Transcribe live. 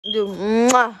Do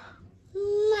mwah.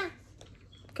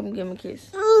 Come give me a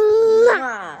kiss.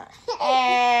 Mwah.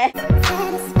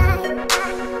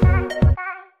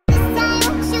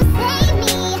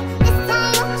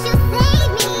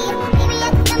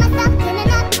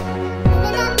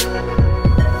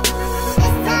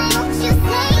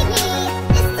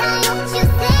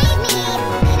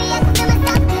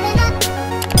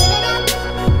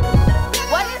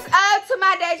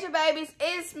 Babies,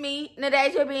 it's me,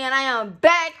 Nadeja B, and I am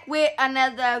back with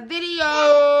another video.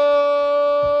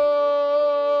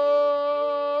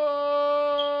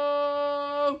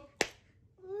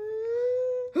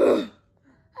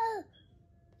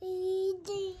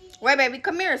 Wait, baby,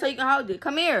 come here so you can hold it.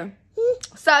 Come here.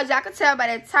 So, as y'all can tell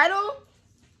by the title,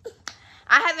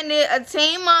 I haven't did a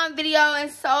team on video in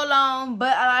so long,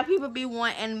 but a lot of people be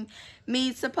wanting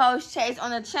me to post Chase on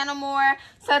the channel more.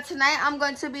 So tonight I'm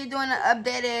going to be doing an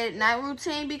updated night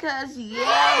routine because yeah,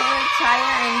 we're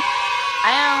tired and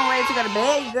I am ready to go to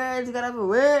bed. You girls got up for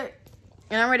work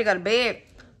and I'm ready to go to bed.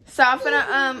 So I'm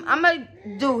gonna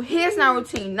do his night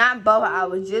routine, not both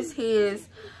hours, just his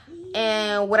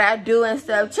and what I do and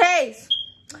stuff. Chase,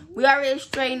 we already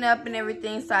straightened up and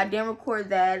everything, so I didn't record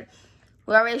that.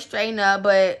 We already straightened up,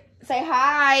 but say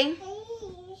hi.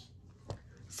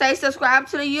 Say subscribe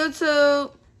to the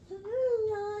YouTube.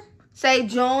 Say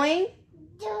join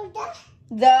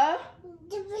the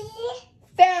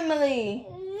family.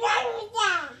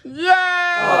 Yeah.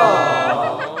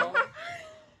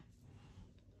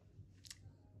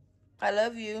 I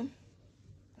love you.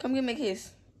 Come give me a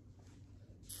kiss.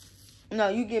 No,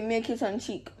 you give me a kiss on the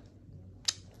cheek.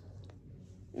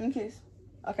 Give me a kiss.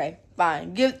 Okay,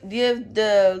 fine. Give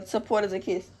the supporters a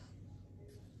kiss.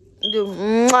 Do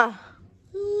mwah.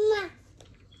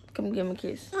 Come give me a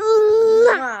kiss.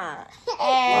 Alright,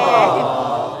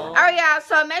 y'all.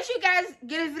 So make sure you guys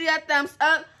give this video a thumbs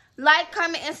up, like,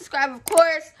 comment, and subscribe. Of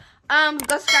course, go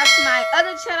subscribe to my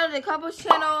other channel, the couples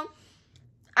channel.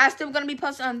 I'm still gonna be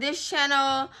posting on this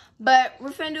channel, but we're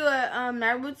finna do a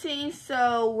night routine.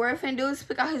 So what we're finna do is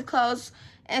pick out his clothes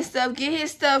and stuff, get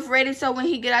his stuff ready so when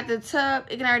he get out the tub,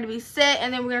 it can already be set,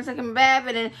 and then we're gonna take him a bath,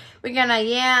 and then we're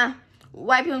gonna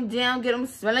wipe him down, get him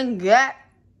smelling good.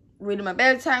 Read him a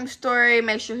bedtime story,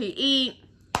 make sure he eat,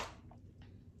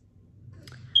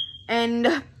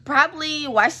 and probably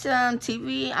watch some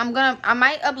TV. I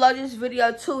might upload this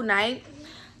video tonight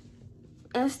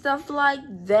and stuff like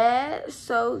that.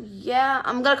 So yeah,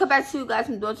 I'm gonna come back to you guys.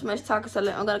 I'm doing too much talking, so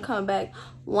I'm gonna come back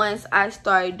once I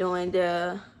start doing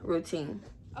the routine.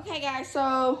 Okay, guys.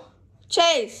 So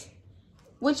Chase,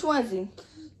 which one is he?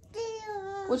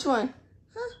 Which one?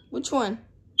 Which one?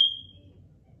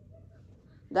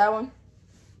 That one?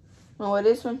 No, what,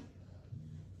 this one?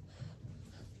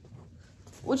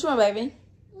 Which one, baby?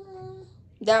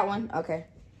 That one? Okay.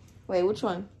 Wait, which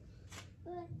one?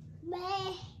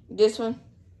 This one?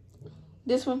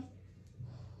 This one?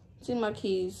 See my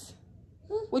keys.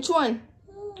 Which one?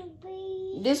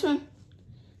 This one?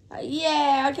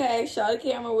 Yeah, okay. Show the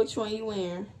camera which one you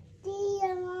wearing.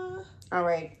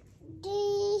 Alright.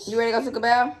 You ready to go take a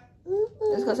bath?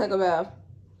 Let's go take a bath.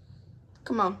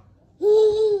 Come on.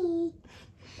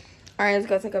 Alright, let's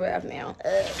go take a bath now.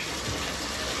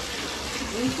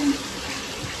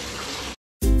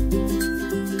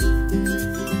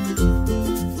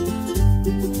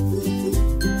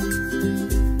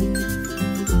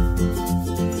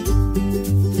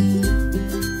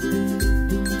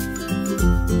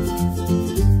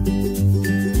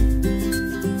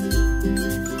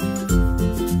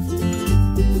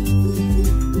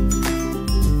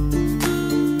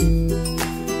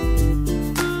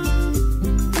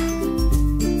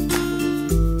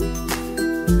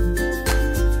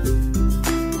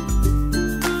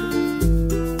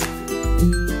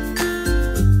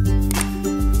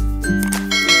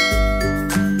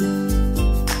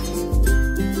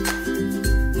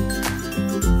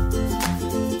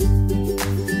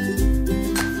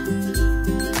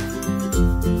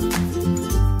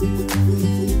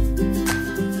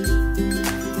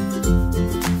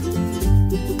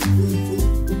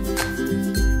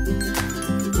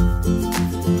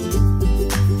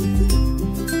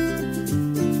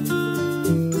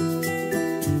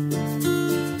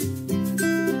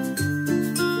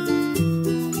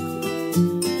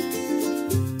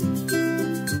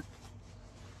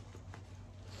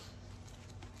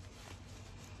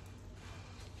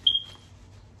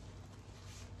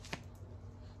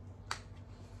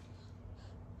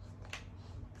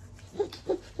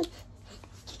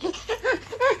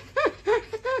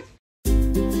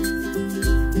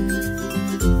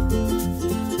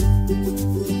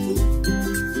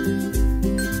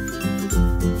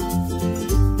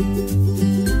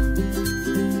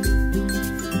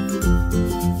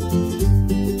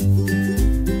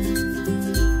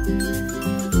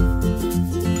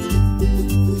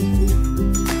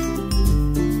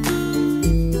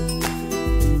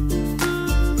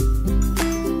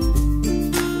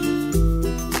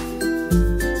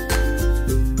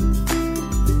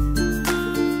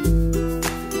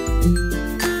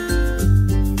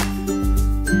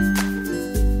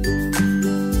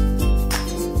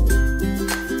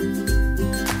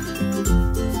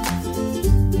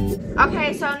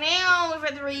 Okay, so now we've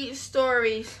got to read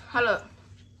stories. Hold up.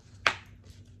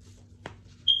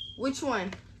 Which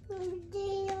one?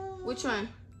 Which one?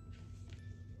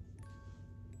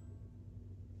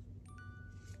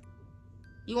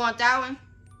 You want that one?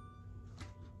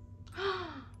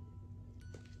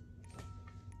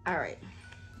 All right.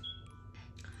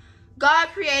 God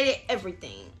created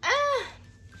everything.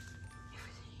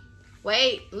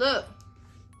 Wait, look.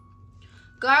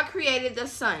 God created the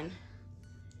sun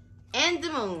and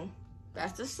the moon.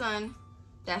 That's the sun.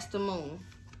 That's the moon.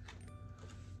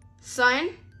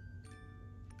 Sun.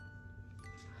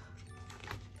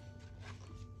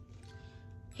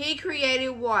 He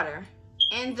created water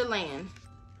and the land.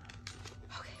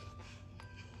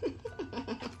 Okay.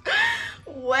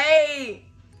 Wait.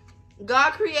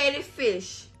 God created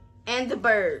fish and the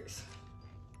birds.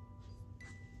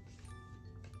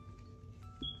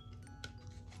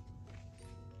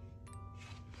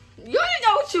 You don't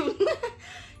know what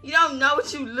you don't know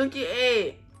what you looking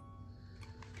at.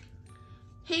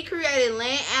 He created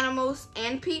land animals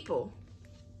and people.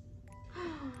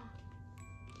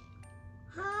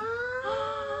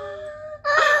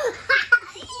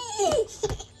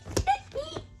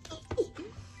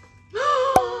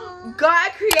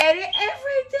 God created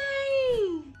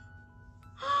everything.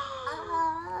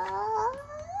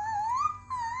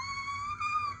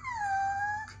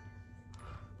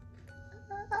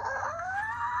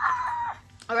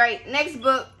 All right, next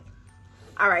book.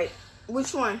 All right,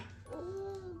 which one?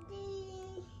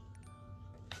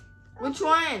 Which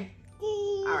one?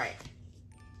 All right.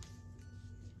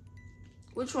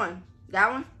 Which one?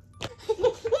 That one?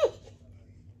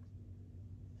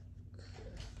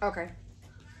 Okay.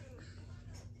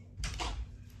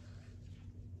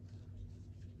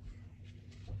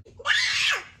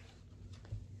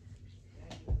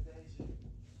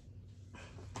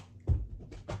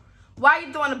 Why are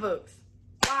you throwing the books?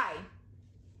 Why?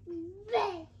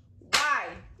 Why?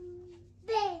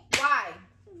 Why?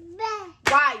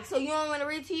 Why? So you don't want to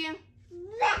read to you?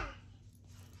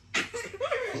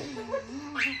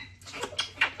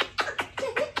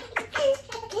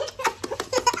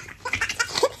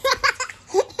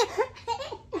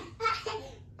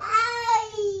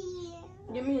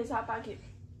 Give me his hot pocket.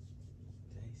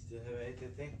 You still have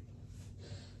anything?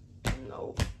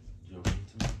 No. Do you bring it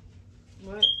tomorrow?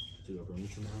 What? Do you bring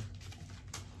it tomorrow?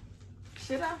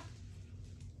 Should I?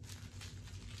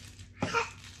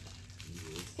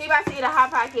 He about to eat a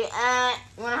hot pocket.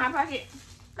 You want a hot pocket?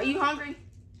 Are you hungry?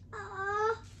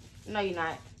 No, you're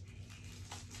not.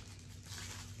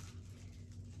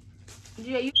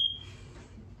 Yeah,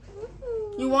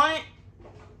 you want it?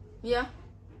 Yeah.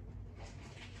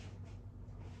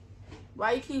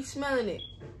 Why you keep smelling it?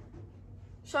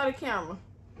 Show the camera.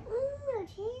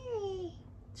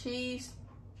 Cheese.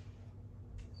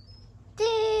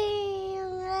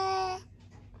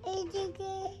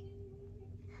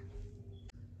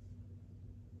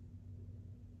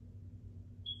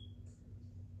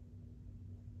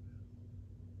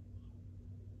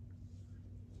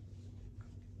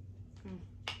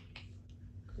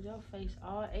 Cause your face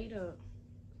all ate up.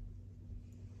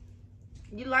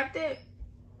 You like that?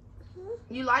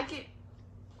 You like it?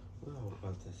 What I was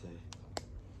about to say.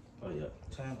 Oh yeah,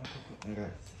 time. I got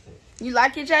to say. You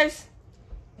like it, Chase?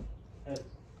 Hey.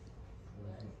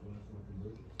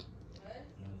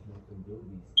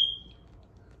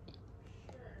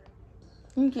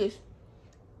 You kiss.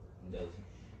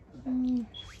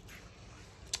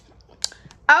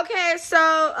 Okay,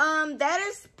 so that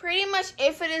is pretty much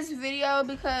it for this video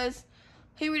because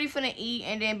he really finna eat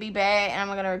and then be bad, and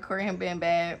I'm gonna record him being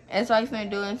bad. That's all he's finna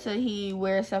do until he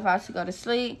wears stuff out to go to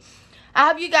sleep. I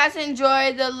hope you guys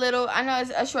enjoyed the little, I know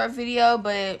it's a short video,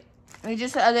 but it's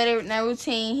just a little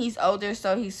routine. He's older,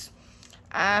 so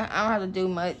I don't have to do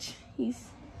much. He's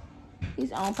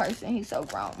his own person. He's so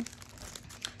grown.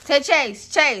 Say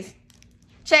Chase,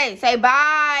 say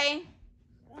bye.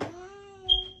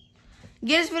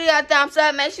 Give this video a thumbs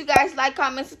up. Make sure you guys like,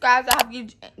 comment, subscribe. I hope you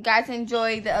guys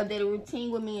enjoy the updated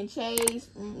routine with me and Chase. Kiss.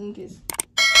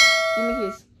 Give me a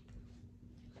kiss.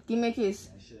 Give me a kiss.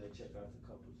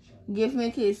 Give me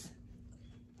a kiss.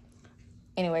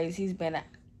 Anyways, he's been out.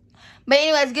 But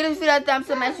anyways, give this video a thumbs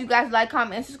up. Make sure you guys like,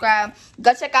 comment, and subscribe.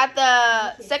 Go check out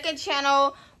the second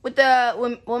channel with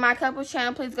my couple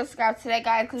channel. Please go subscribe to that,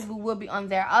 guys, because we will be on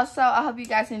there. Also, I hope you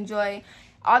guys enjoy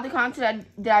all the content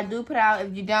that I do put out.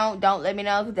 If you don't let me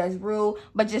know because that's rude.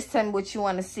 But just tell me what you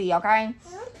want to see, okay?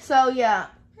 So, yeah.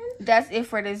 That's it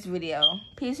for this video.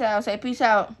 Peace out. Say peace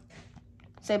out.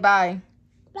 Say bye.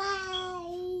 Bye.